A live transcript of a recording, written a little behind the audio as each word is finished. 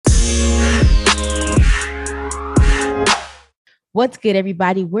What's good,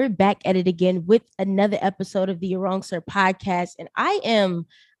 everybody? We're back at it again with another episode of the You're Wrong Sir podcast. And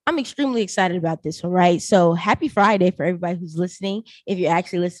I'm extremely excited about this one, right? So happy Friday for everybody who's listening. If you're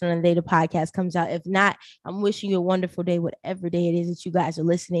actually listening on the day the podcast comes out. If not, I'm wishing you a wonderful day, whatever day it is that you guys are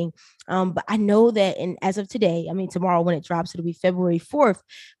listening. But I know that, and as of today, I mean, tomorrow when it drops, it'll be February 4th.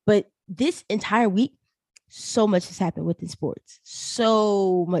 But this entire week, so much has happened within sports.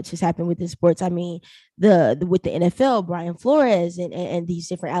 So much has happened within sports. I mean, the with the NFL, Brian Flores and these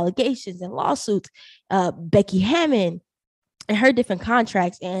different allegations and lawsuits, Becky Hammond and her different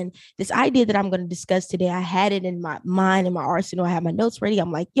contracts, and this idea that I'm going to discuss today. I had it in my mind, in my arsenal. I had my notes ready.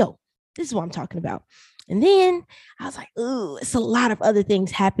 I'm like, yo, this is what I'm talking about. And then I was like, ooh, it's a lot of other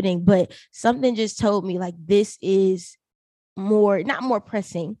things happening, but something just told me like this is not more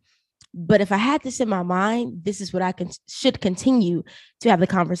pressing. But if I had this in my mind, this is what I should continue to have the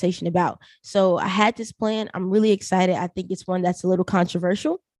conversation about. So I had this plan. I'm really excited. I think it's one that's a little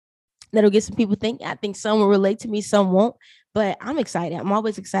controversial. That'll get some people thinking. I think some will relate to me, some won't. But I'm excited. I'm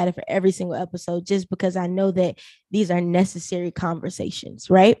always excited for every single episode just because I know that these are necessary conversations,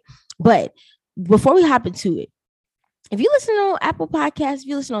 right? But before we hop into it, if you listen on Apple Podcasts, if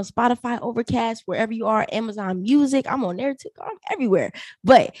you listen on Spotify, Overcast, wherever you are, Amazon Music, I'm on there too. I'm everywhere.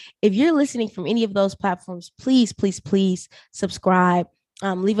 But if you're listening from any of those platforms, please, please, please subscribe.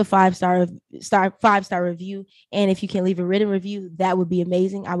 Leave a five-star review. And if you can leave a written review, that would be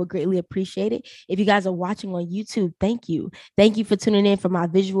amazing. I would greatly appreciate it. If you guys are watching on YouTube, thank you. Thank you for tuning in. For my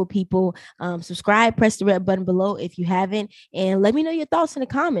visual people, subscribe, press the red button below if you haven't, and let me know your thoughts in the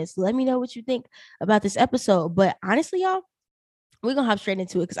comments. Let me know what you think about this episode. But honestly, y'all, we're going to hop straight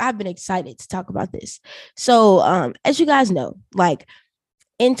into it because I've been excited to talk about this. So as you guys know, like,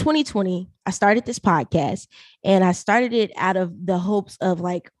 in 2020, I started this podcast, and I started it out of the hopes of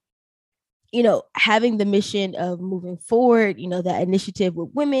like, having the mission of moving forward, that initiative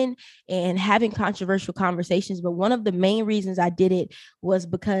with women and having controversial conversations. But one of the main reasons I did it was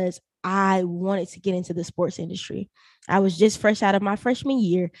because I wanted to get into the sports industry. I was just fresh out of my freshman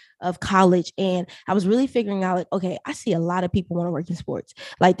year of college, and I was really figuring out, like, okay, I see a lot of people want to work in sports.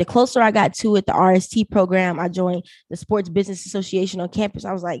 Like, the closer I got to it, the RST program, I joined the Sports Business Association on campus.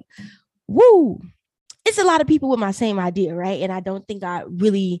 I was like, woo, it's a lot of people with my same idea, right? And I don't think I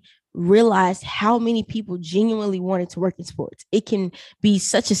really realized how many people genuinely wanted to work in sports. It can be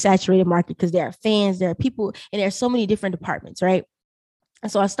such a saturated market because there are fans, there are people, and there are so many different departments, right?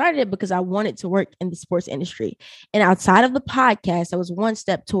 And so I started it because I wanted to work in the sports industry. And outside of the podcast, I was one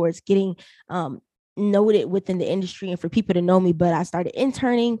step towards getting noted within the industry and for people to know me. But I started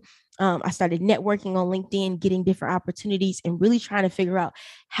interning. I started networking on LinkedIn, getting different opportunities, and really trying to figure out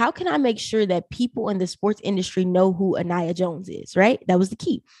how can I make sure that people in the sports industry know who Anaya Jones is, right? That was the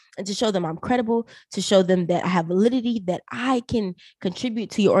key. And to show them I'm credible, to show them that I have validity, that I can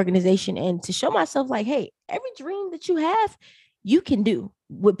contribute to your organization, and to show myself like, hey, every dream that you have, you can do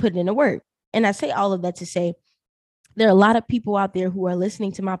with putting in the work. And I say all of that to say, there are a lot of people out there who are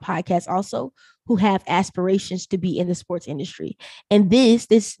listening to my podcast also who have aspirations to be in the sports industry. And this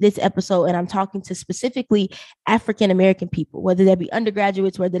episode, and I'm talking to specifically African-American people, whether that be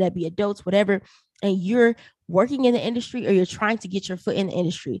undergraduates, whether that be adults, whatever, and you're working in the industry or you're trying to get your foot in the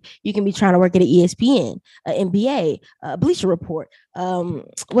industry. You can be trying to work at an ESPN, an NBA, a Bleacher Report,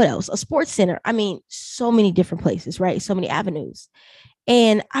 what else? A sports center. I mean, so many different places, right? So many avenues.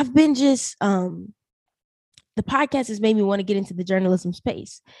 And I've been just, the podcast has made me want to get into the journalism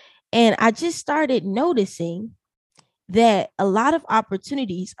space. And I just started noticing that a lot of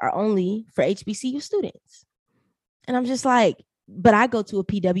opportunities are only for HBCU students. And I'm just like, but I go to a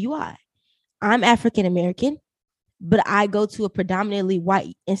PWI. I'm African American, but I go to a predominantly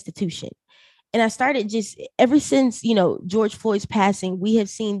white institution. And I started just ever since, George Floyd's passing, we have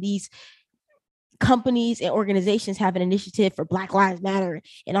seen these companies and organizations have an initiative for Black Lives Matter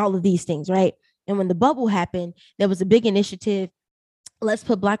and all of these things, right? And when the bubble happened, there was a big initiative. Let's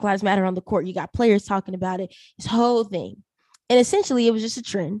put Black Lives Matter on the court. You got players talking about it, this whole thing. And essentially, it was just a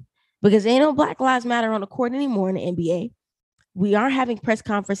trend because there ain't no Black Lives Matter on the court anymore in the NBA. We aren't having press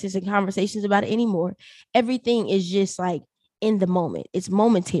conferences and conversations about it anymore. Everything is just like in the moment. It's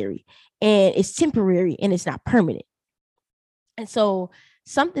momentary and it's temporary and it's not permanent. And so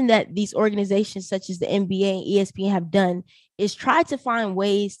something that these organizations such as the NBA and ESPN have done is try to find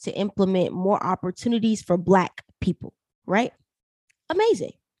ways to implement more opportunities for Black people, right?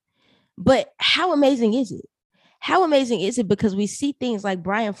 Amazing. But how amazing is it? How amazing is it? Because we see things like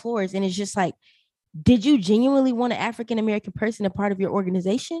Brian Flores, and it's just like, did you genuinely want an African-American person a part of your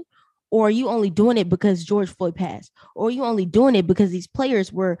organization? Or are you only doing it because George Floyd passed? Or are you only doing it because these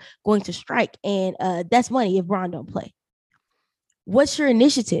players were going to strike and that's money if Bron don't play? What's your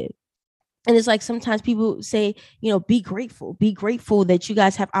initiative? And it's like sometimes people say, be grateful that you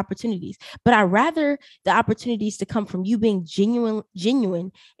guys have opportunities. But I rather the opportunities to come from you being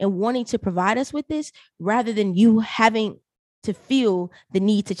genuine and wanting to provide us with this rather than you having to feel the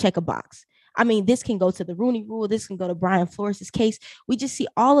need to check a box. I mean, this can go to the Rooney Rule. This can go to Brian Flores' case. We just see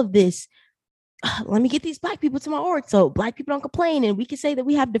all of this. Let me get these Black people to my org so Black people don't complain and we can say that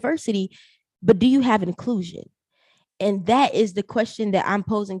we have diversity. But do you have inclusion? And that is the question that I'm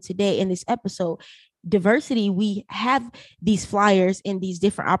posing today in this episode. Diversity, we have these flyers and these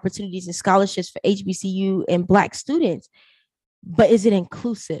different opportunities and scholarships for HBCU and Black students, but is it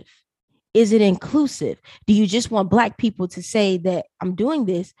inclusive? Is it inclusive? Do you just want Black people to say that I'm doing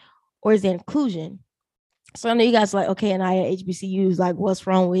this, or is there inclusion? So I know you guys are like, okay, and HBCUs, like, what's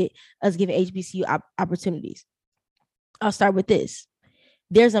wrong with us giving HBCU opportunities? I'll start with this.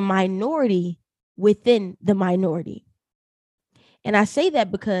 There's a minority within the minority. And I say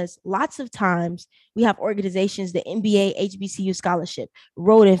that because lots of times we have organizations, the NBA HBCU Scholarship,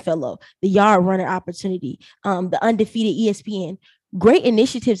 Roden Fellow, the Yard Runner Opportunity, the Undefeated ESPN, great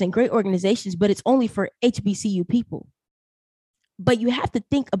initiatives and great organizations, but it's only for HBCU people. But you have to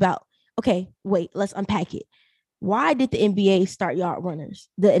think about, okay, wait, let's unpack it. Why did the NBA start Yard Runners,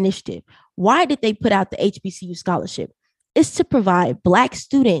 the initiative? Why did they put out the HBCU Scholarship? It's to provide Black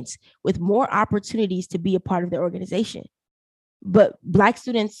students with more opportunities to be a part of the organization. But Black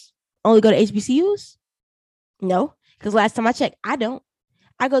students only go to HBCUs? No, because last time I checked, I don't.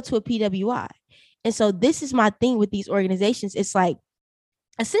 I go to a PWI. And so this is my thing with these organizations. It's like,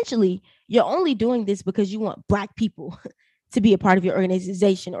 essentially, you're only doing this because you want Black people to be a part of your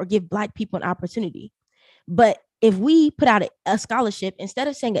organization or give Black people an opportunity. But if we put out a scholarship, instead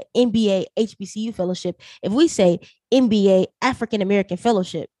of saying an NBA HBCU fellowship, if we say NBA African American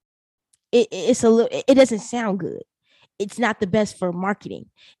fellowship, it doesn't sound good. It's not the best for marketing.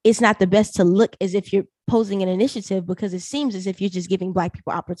 It's not the best to look as if you're posing an initiative because it seems as if you're just giving Black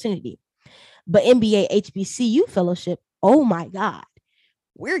people opportunity. But NBA HBCU fellowship, oh my God,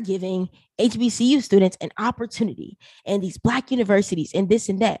 we're giving HBCU students an opportunity and these Black universities and this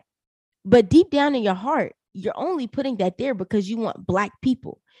and that. But deep down in your heart, you're only putting that there because you want Black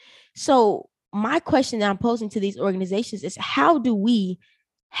people. So my question that I'm posing to these organizations is, how do we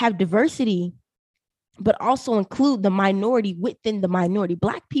have diversity but also include the minority within the minority?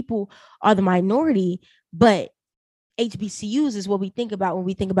 Black people are the minority, but HBCUs is what we think about when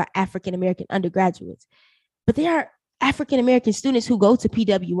we think about African American undergraduates. But there are African American students who go to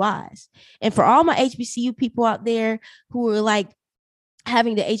PWIs. And for all my HBCU people out there who are like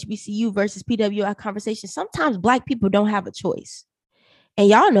having the HBCU versus PWI conversation, sometimes Black people don't have a choice. And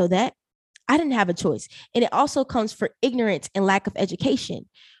y'all know that. I didn't have a choice. And it also comes for ignorance and lack of education.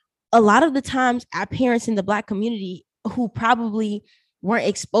 A lot of the times our parents in the Black community who probably weren't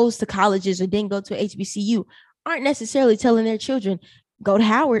exposed to colleges or didn't go to HBCU aren't necessarily telling their children, go to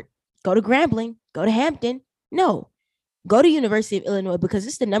Howard, go to Grambling, go to Hampton. No, go to University of Illinois because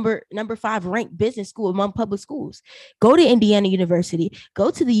it's the number 5 ranked business school among public schools. Go to Indiana University, go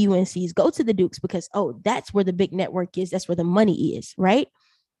to the UNCs, go to the Dukes because, that's where the big network is. That's where the money is, right?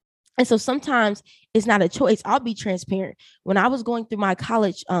 And so sometimes it's not a choice. I'll be transparent. When I was going through my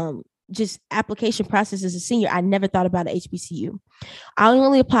college just application process as a senior, I never thought about an HBCU. I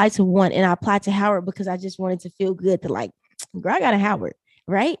only applied to one, and I applied to Howard because I just wanted to feel good to like, girl, I got a Howard,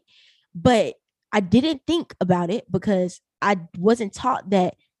 right? But I didn't think about it because I wasn't taught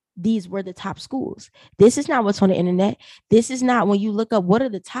that these were the top schools. This is not what's on the internet. This is not when you look up what are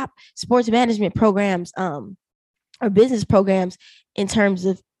the top sports management programs or business programs in terms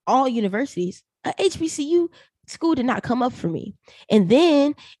of all universities. A HBCU school did not come up for me. And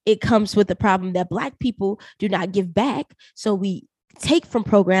then it comes with the problem that Black people do not give back. So we take from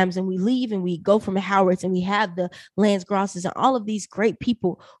programs and we leave and we go from Howard's and we have the Lance Grosses and all of these great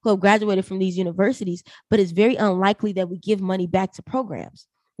people who have graduated from these universities, but it's very unlikely that we give money back to programs,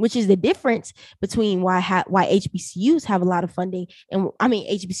 which is the difference between why HBCUs have a lot of funding and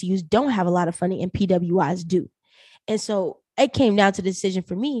HBCUs don't have a lot of funding and PWIs do. And so it came down to the decision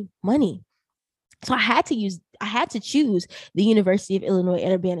for me, money. So I had to choose the University of Illinois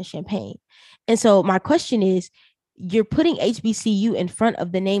at Urbana-Champaign. And so my question is, you're putting HBCU in front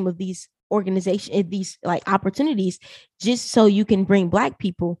of the name of these organizations, these like opportunities, just so you can bring Black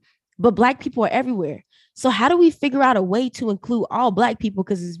people, but Black people are everywhere. So how do we figure out a way to include all Black people?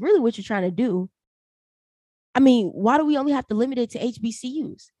 Because it's really what you're trying to do. I mean, why do we only have to limit it to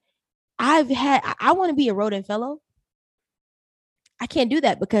HBCUs? I want to be a Roden Fellow. I can't do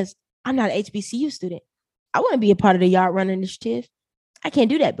that because I'm not an HBCU student. I want to be a part of the Yard Runner Initiative. I can't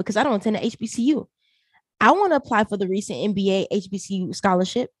do that because I don't attend an HBCU. I want to apply for the recent MBA HBCU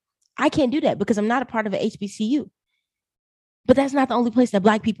scholarship. I can't do that because I'm not a part of an HBCU. But that's not the only place that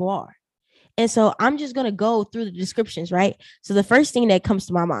Black people are. And so I'm just going to go through the descriptions, right? So the first thing that comes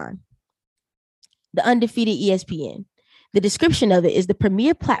to my mind, the undefeated ESPN. The description of it is the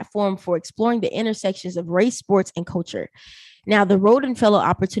premier platform for exploring the intersections of race, sports, and culture. Now, the Roden Fellow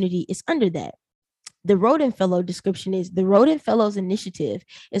opportunity is under that. The Roden Fellow description is the Roden Fellows Initiative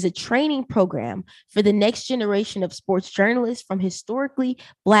is a training program for the next generation of sports journalists from historically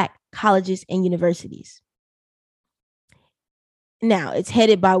Black colleges and universities. Now, it's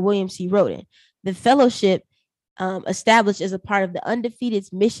headed by William C. Roden. The fellowship established as a part of the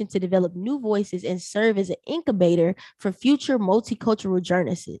Undefeated's mission to develop new voices and serve as an incubator for future multicultural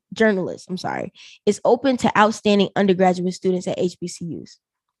journalists. Is open to outstanding undergraduate students at HBCUs.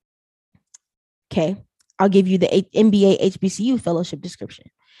 Okay, I'll give you the MBA HBCU fellowship description.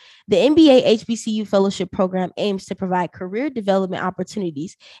 The MBA HBCU fellowship program aims to provide career development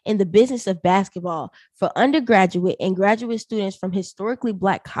opportunities in the business of basketball for undergraduate and graduate students from historically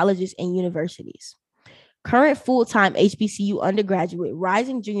Black colleges and universities. Current full-time HBCU undergraduate,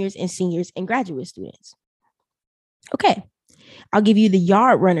 rising juniors and seniors, and graduate students. Okay, I'll give you the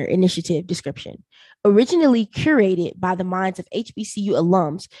Yard Runner Initiative description. Originally curated by the minds of HBCU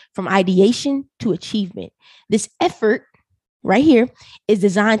alums from ideation to achievement. This effort right here is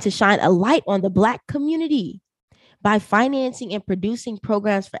designed to shine a light on the Black community by financing and producing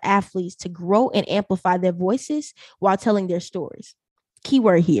programs for athletes to grow and amplify their voices while telling their stories.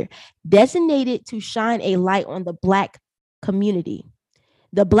 Keyword here, designated to shine a light on the Black community.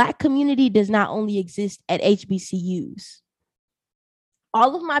 The Black community does not only exist at HBCUs.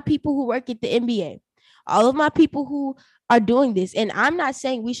 All of my people who work at the NBA, all of my people who are doing this, and I'm not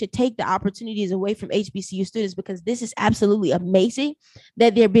saying we should take the opportunities away from HBCU students, because this is absolutely amazing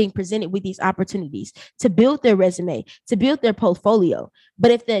that they're being presented with these opportunities to build their resume, to build their portfolio. But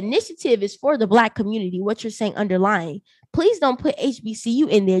if the initiative is for the Black community, what you're saying underlying, please don't put HBCU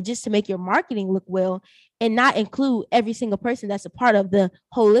in there just to make your marketing look well and not include every single person that's a part of the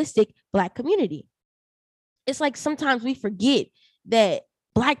holistic Black community. It's like sometimes we forget that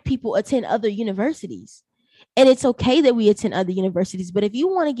Black people attend other universities. And it's okay that we attend other universities. But if you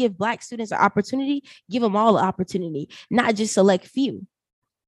want to give Black students an opportunity, give them all the opportunity, not just select few.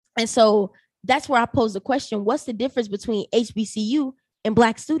 And so that's where I pose the question, what's the difference between HBCU and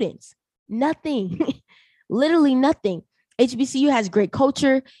Black students? Nothing. Literally nothing. HBCU has great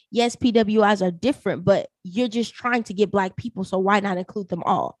culture. Yes, PWIs are different, but you're just trying to get Black people. So why not include them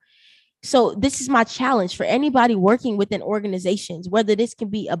all? So this is my challenge for anybody working within organizations, whether this can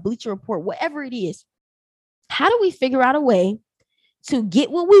be a Bleacher Report, whatever it is. How do we figure out a way to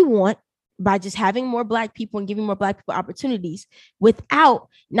get what we want by just having more Black people and giving more Black people opportunities without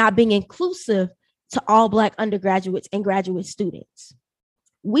not being inclusive to all Black undergraduates and graduate students?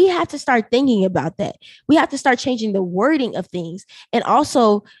 We have to start thinking about that. We have to start changing the wording of things. And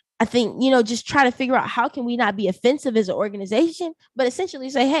also, I think, just try to figure out how can we not be offensive as an organization, but essentially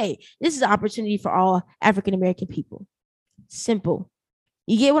say, hey, this is an opportunity for all African-American people. Simple.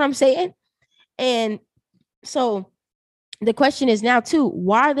 You get what I'm saying? And so the question is now, too,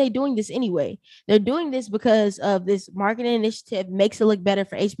 why are they doing this anyway? They're doing this because of this marketing initiative, makes it look better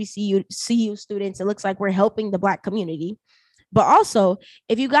for HBCU students. It looks like we're helping the Black community. But also,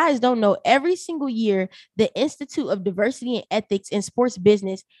 if you guys don't know, every single year, the Institute of Diversity and Ethics in Sports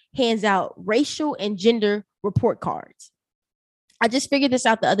Business hands out racial and gender report cards. I just figured this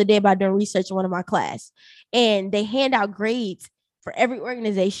out the other day by doing research in one of my class, and they hand out grades for every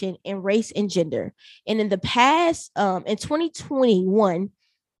organization in race and gender. And in the past, in 2021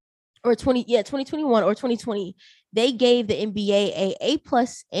 or 2020, they gave the NBA A+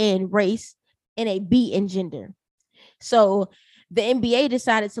 in race and a B in gender. So the NBA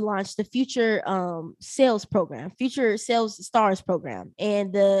decided to launch the Future Sales Program, Future Sales Stars Program,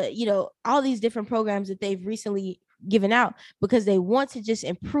 and all these different programs that they've recently given out because they want to just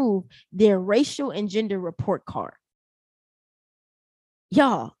improve their racial and gender report card.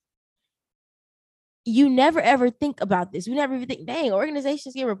 Y'all, you never ever think about this. We never even think, dang,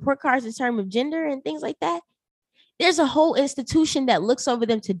 organizations get report cards in terms of gender and things like that. There's a whole institution that looks over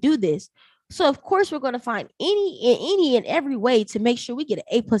them to do this. So, of course, we're going to find any and every way to make sure we get an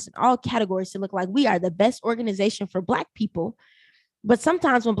A+ in all categories to look like we are the best organization for Black people. But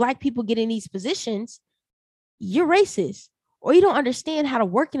sometimes when Black people get in these positions, you're racist or you don't understand how to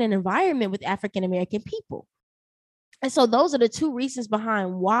work in an environment with African-American people. And so those are the two reasons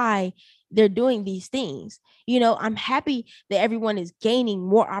behind why they're doing these things. I'm happy that everyone is gaining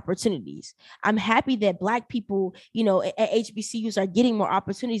more opportunities. I'm happy that Black people, at HBCUs are getting more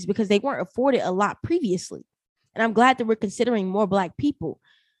opportunities because they weren't afforded a lot previously. And I'm glad that we're considering more Black people.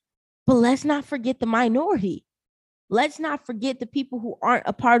 But let's not forget the minority. Let's not forget the people who aren't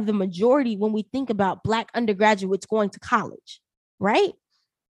a part of the majority when we think about Black undergraduates going to college, right?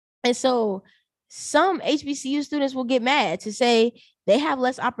 And so some HBCU students will get mad to say they have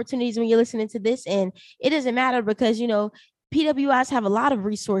less opportunities when you're listening to this. And it doesn't matter because, PWIs have a lot of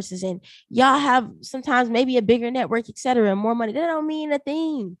resources and y'all have sometimes maybe a bigger network, et cetera, and more money. That don't mean a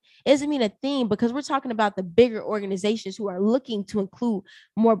thing. It doesn't mean a thing because we're talking about the bigger organizations who are looking to include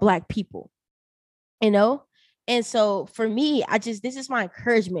more Black people, you know? And so for me, this is my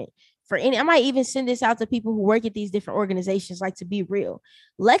encouragement for I might even send this out to people who work at these different organizations, like, to be real.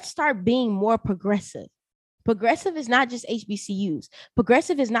 Let's start being more progressive. Progressive is not just HBCUs.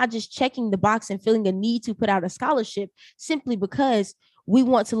 Progressive is not just checking the box and feeling a need to put out a scholarship simply because we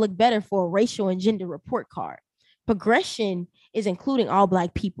want to look better for a racial and gender report card. Progression is including all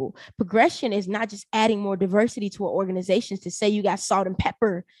Black people. Progression is not just adding more diversity to our organizations to say you got salt and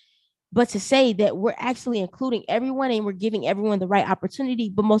pepper, but to say that we're actually including everyone and we're giving everyone the right opportunity.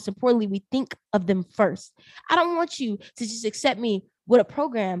 But most importantly, we think of them first. I don't want you to just accept me with a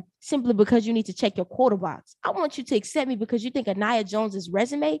program simply because you need to check your quota box. I want you to accept me because you think Anaya Jones's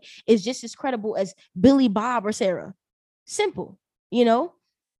resume is just as credible as Billy, Bob, or Sarah. Simple,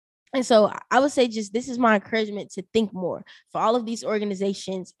 And so I would say just this is my encouragement to think more for all of these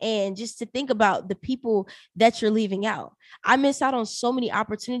organizations and just to think about the people that you're leaving out. I miss out on so many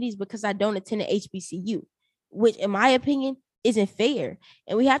opportunities because I don't attend an HBCU, which in my opinion isn't fair.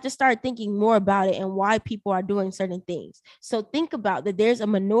 And we have to start thinking more about it and why people are doing certain things. So think about that there's a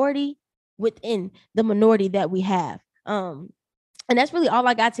minority within the minority that we have. And that's really all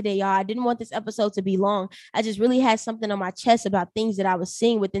I got today, y'all. I didn't want this episode to be long. I just really had something on my chest about things that I was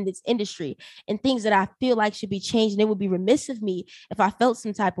seeing within this industry and things that I feel like should be changed. And it would be remiss of me if I felt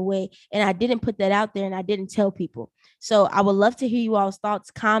some type of way and I didn't put that out there and I didn't tell people. So I would love to hear you all's thoughts.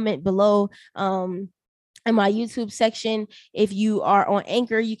 Comment below. In my YouTube section. If you are on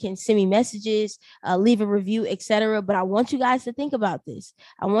Anchor, you can send me messages, leave a review, etc. But I want you guys to think about this.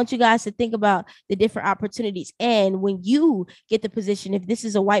 I want you guys to think about the different opportunities. And when you get the position, if this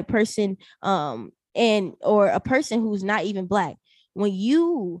is a white person or a person who's not even Black, when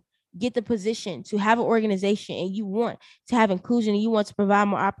you get the position to have an organization and you want to have inclusion and you want to provide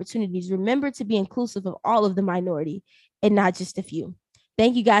more opportunities, remember to be inclusive of all of the minority and not just a few.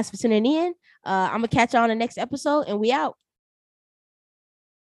 Thank you guys for tuning in. I'm going to catch you on the next episode and we out.